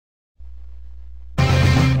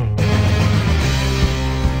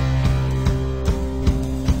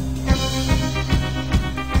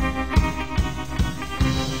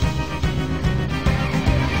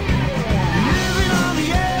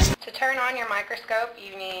microscope,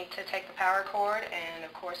 you need to take the power cord and,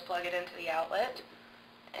 of course, plug it into the outlet.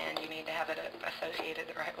 And you need to have it associated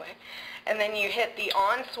the right way. And then you hit the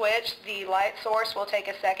on switch. The light source will take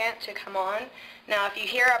a second to come on. Now, if you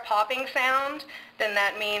hear a popping sound, then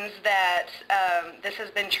that means that this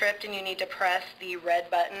has been tripped and you need to press the red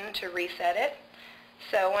button to reset it.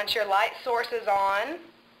 So once your light source is on,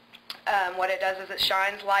 what it does is it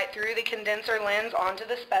shines light through the condenser lens onto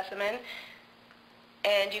the specimen,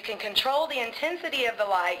 and you can control the intensity of the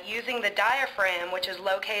light using the diaphragm, which is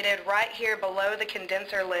located right here below the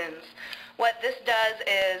condenser lens. What this does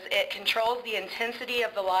is it controls the intensity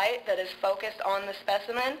of the light that is focused on the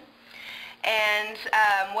specimen. And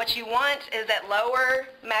what you want is at lower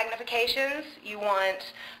magnifications, you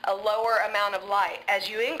want a lower amount of light. As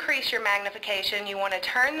you increase your magnification, you want to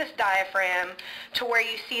turn this diaphragm to where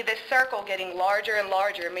you see this circle getting larger and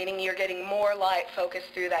larger, meaning you're getting more light focused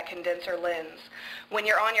through that condenser lens. When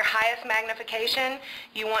you're on your highest magnification,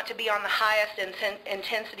 you want to be on the highest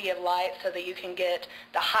intensity of light so that you can get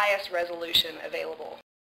the highest resolution available.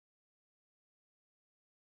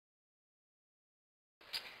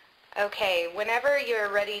 Okay, whenever you're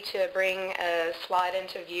ready to bring a slide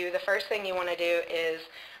into view, the first thing you want to do is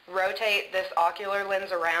rotate this ocular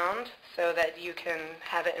lens around so that you can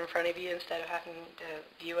have it in front of you instead of having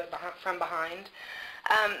to view it from behind.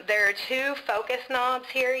 There are two focus knobs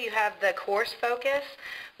here. You have the coarse focus,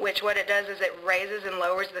 which what it does is it raises and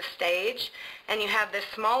lowers the stage, and you have this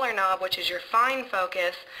smaller knob, which is your fine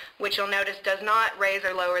focus, which you'll notice does not raise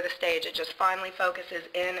or lower the stage. It just finely focuses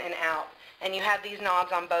in and out. And you have these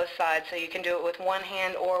knobs on both sides, so you can do it with one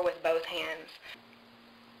hand or with both hands.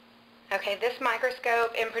 Okay, this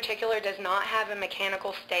microscope in particular does not have a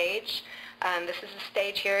mechanical stage. This is the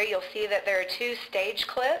stage here. You'll see that there are two stage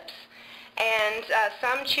clips, and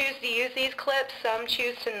some choose to use these clips, some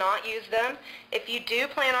choose to not use them. If you do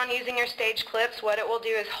plan on using your stage clips, what it will do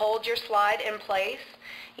is hold your slide in place.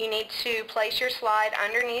 You need to place your slide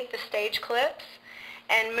underneath the stage clips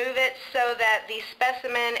and move it so that the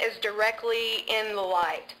specimen is directly in the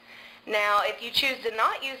light. Now, if you choose to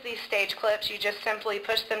not use these stage clips, you just simply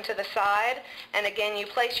push them to the side, and again, you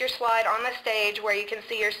place your slide on the stage where you can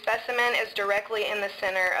see your specimen is directly in the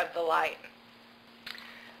center of the light.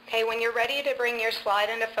 Okay, when you're ready to bring your slide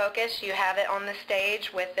into focus, you have it on the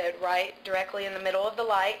stage with it right directly in the middle of the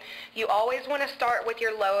light. You always want to start with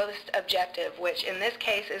your lowest objective, which in this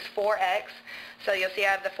case is 4x. So you'll see I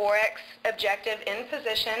have the 4x objective in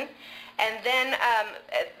position. And then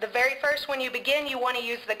the very first when you begin, you want to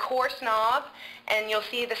use the coarse knob, and you'll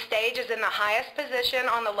see the stage is in the highest position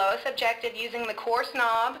on the lowest objective using the coarse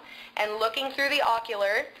knob and looking through the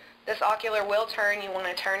ocular. This ocular will turn. You want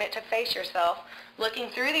to turn it to face yourself. Looking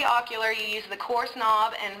through the ocular, you use the coarse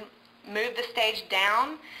knob and move the stage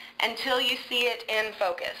down until you see it in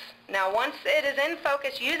focus. Now, once it is in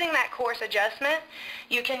focus using that coarse adjustment,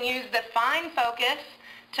 you can use the fine focus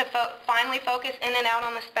to finely focus in and out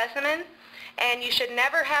on the specimen, and you should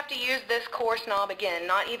never have to use this coarse knob again,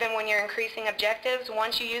 not even when you're increasing objectives.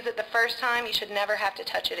 Once you use it the first time, you should never have to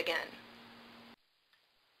touch it again.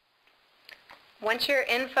 Once you're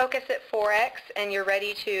in focus at 4x and you're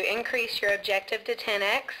ready to increase your objective to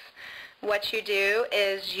 10x, what you do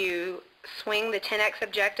is you swing the 10x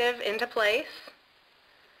objective into place.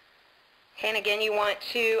 Okay, and again, you want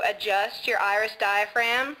to adjust your iris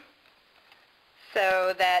diaphragm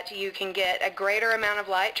so that you can get a greater amount of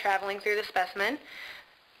light traveling through the specimen.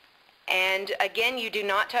 And again, you do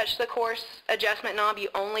not touch the coarse adjustment knob. You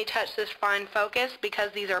only touch this fine focus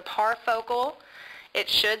because these are parfocal. It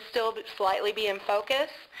should still slightly be in focus,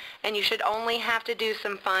 and you should only have to do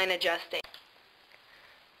some fine adjusting.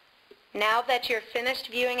 Now that you're finished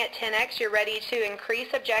viewing at 10x, you're ready to increase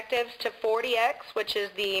objectives to 40x, which is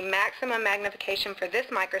the maximum magnification for this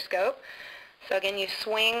microscope. So again, you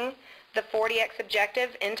swing the 40x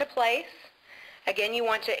objective into place. Again, you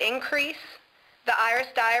want to increase the iris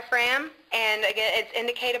diaphragm, and again, it's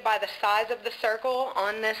indicated by the size of the circle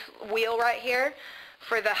on this wheel right here.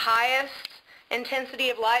 For the highest intensity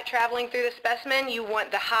of light traveling through the specimen, you want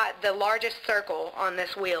the largest circle on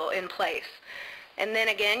this wheel in place. And then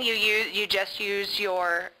again, you just use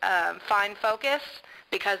your fine focus.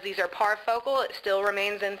 Because these are parfocal, it still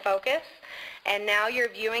remains in focus. And now you're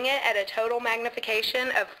viewing it at a total magnification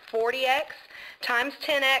of 40x times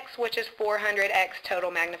 10x, which is 400x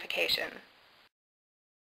total magnification.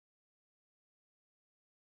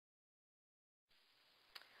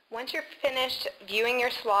 Once you're finished viewing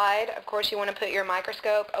your slide, of course you want to put your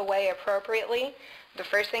microscope away appropriately. The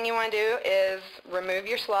first thing you want to do is remove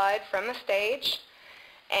your slide from the stage,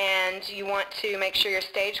 and you want to make sure your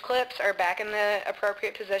stage clips are back in the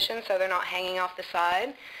appropriate position so they're not hanging off the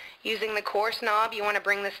side. Using the coarse knob, you want to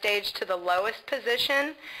bring the stage to the lowest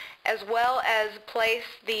position, as well as place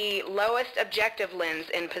the lowest objective lens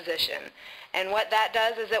in position. And what that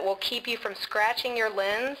does is it will keep you from scratching your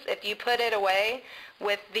lens. If you put it away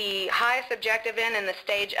with the highest objective in and the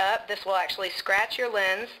stage up, this will actually scratch your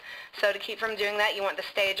lens. So to keep from doing that, you want the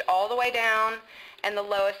stage all the way down and the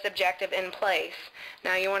lowest objective in place.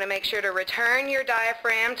 Now you want to make sure to return your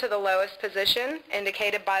diaphragm to the lowest position,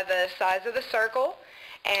 indicated by the size of the circle,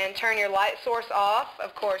 and turn your light source off.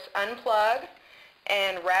 Of course, unplug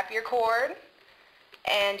and wrap your cord,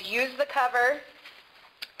 and use the cover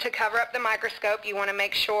to cover up the microscope. You want to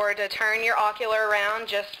make sure to turn your ocular around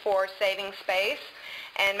just for saving space,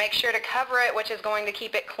 and make sure to cover it, which is going to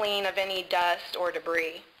keep it clean of any dust or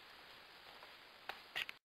debris.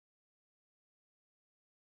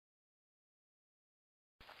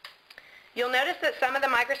 You'll notice that some of the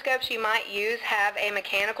microscopes you might use have a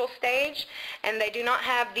mechanical stage, and they do not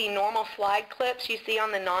have the normal slide clips you see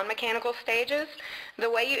on the non-mechanical stages. The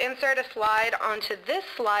way you insert a slide onto this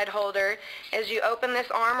slide holder is you open this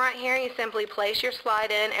arm right here, you simply place your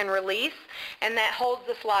slide in and release, and that holds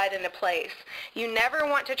the slide into place. You never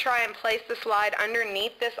want to try and place the slide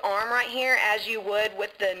underneath this arm right here as you would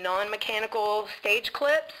with the non-mechanical stage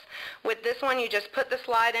clips. With this one, you just put the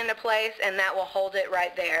slide into place and that will hold it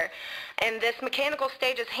right there. And this mechanical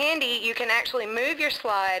stage is handy. You can actually move your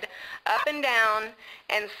slide up and down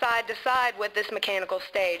and side to side with this mechanical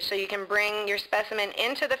stage. So you can bring your specimen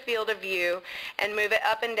into the field of view and move it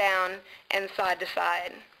up and down and side to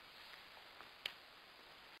side.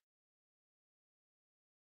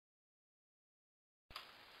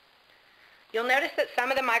 You'll notice that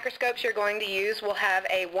some of the microscopes you're going to use will have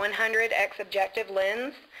a 100x objective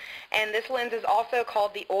lens, and this lens is also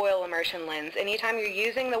called the oil immersion lens. Anytime you're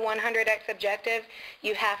using the 100x objective,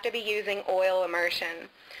 you have to be using oil immersion.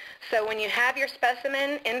 So when you have your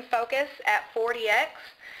specimen in focus at 40x,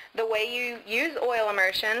 the way you use oil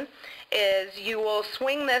immersion is you will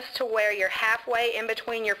swing this to where you're halfway in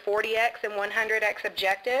between your 40x and 100x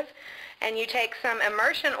objective, and you take some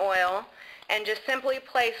immersion oil and just simply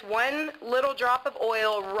place one little drop of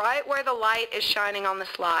oil right where the light is shining on the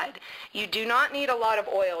slide. You do not need a lot of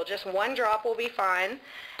oil, just one drop will be fine.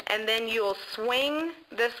 And then you'll swing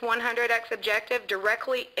this 100x objective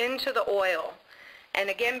directly into the oil. And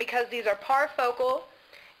again, because these are parfocal,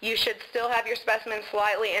 you should still have your specimen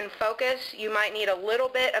slightly in focus. You might need a little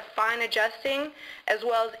bit of fine adjusting, as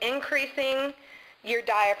well as increasing your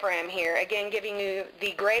diaphragm here, again giving you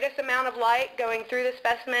the greatest amount of light going through the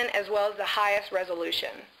specimen as well as the highest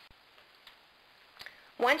resolution.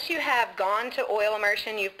 Once you have gone to oil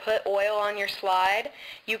immersion, you've put oil on your slide,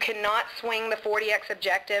 you cannot swing the 40x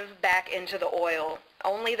objective back into the oil.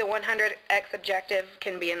 Only the 100x objective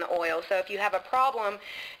can be in the oil. So if you have a problem,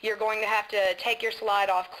 you're going to have to take your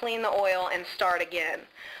slide off, clean the oil, and start again.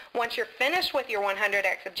 Once you're finished with your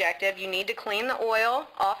 100x objective, you need to clean the oil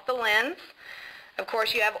off the lens. Of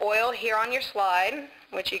course, you have oil here on your slide,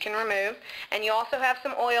 which you can remove, and you also have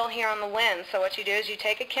some oil here on the lens. So what you do is you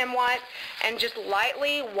take a Chem wipe and just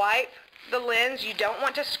lightly wipe the lens. You don't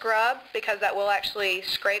want to scrub because that will actually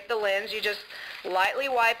scrape the lens. You just lightly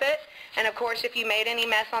wipe it, and of course, if you made any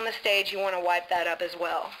mess on the stage, you want to wipe that up as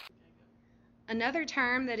well. Another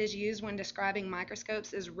term that is used when describing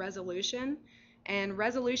microscopes is resolution, and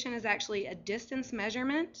resolution is actually a distance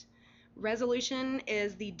measurement. Resolution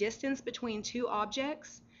is the distance between two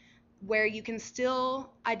objects where you can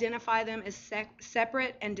still identify them as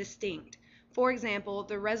separate and distinct. For example,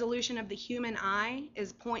 the resolution of the human eye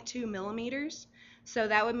is 0.2 millimeters. So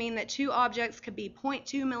that would mean that two objects could be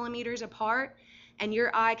 0.2 millimeters apart, and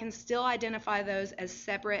your eye can still identify those as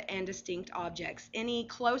separate and distinct objects. Any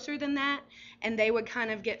closer than that, and they would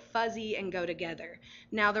kind of get fuzzy and go together.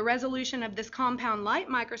 Now, the resolution of this compound light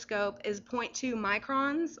microscope is 0.2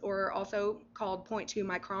 microns, or also called 0.2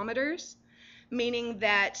 micrometers, meaning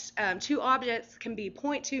that two objects can be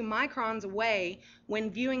 0.2 microns away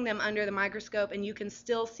when viewing them under the microscope, and you can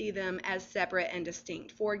still see them as separate and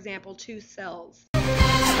distinct. For example, two cells.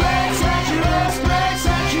 Spectacular,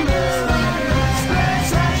 spectacular.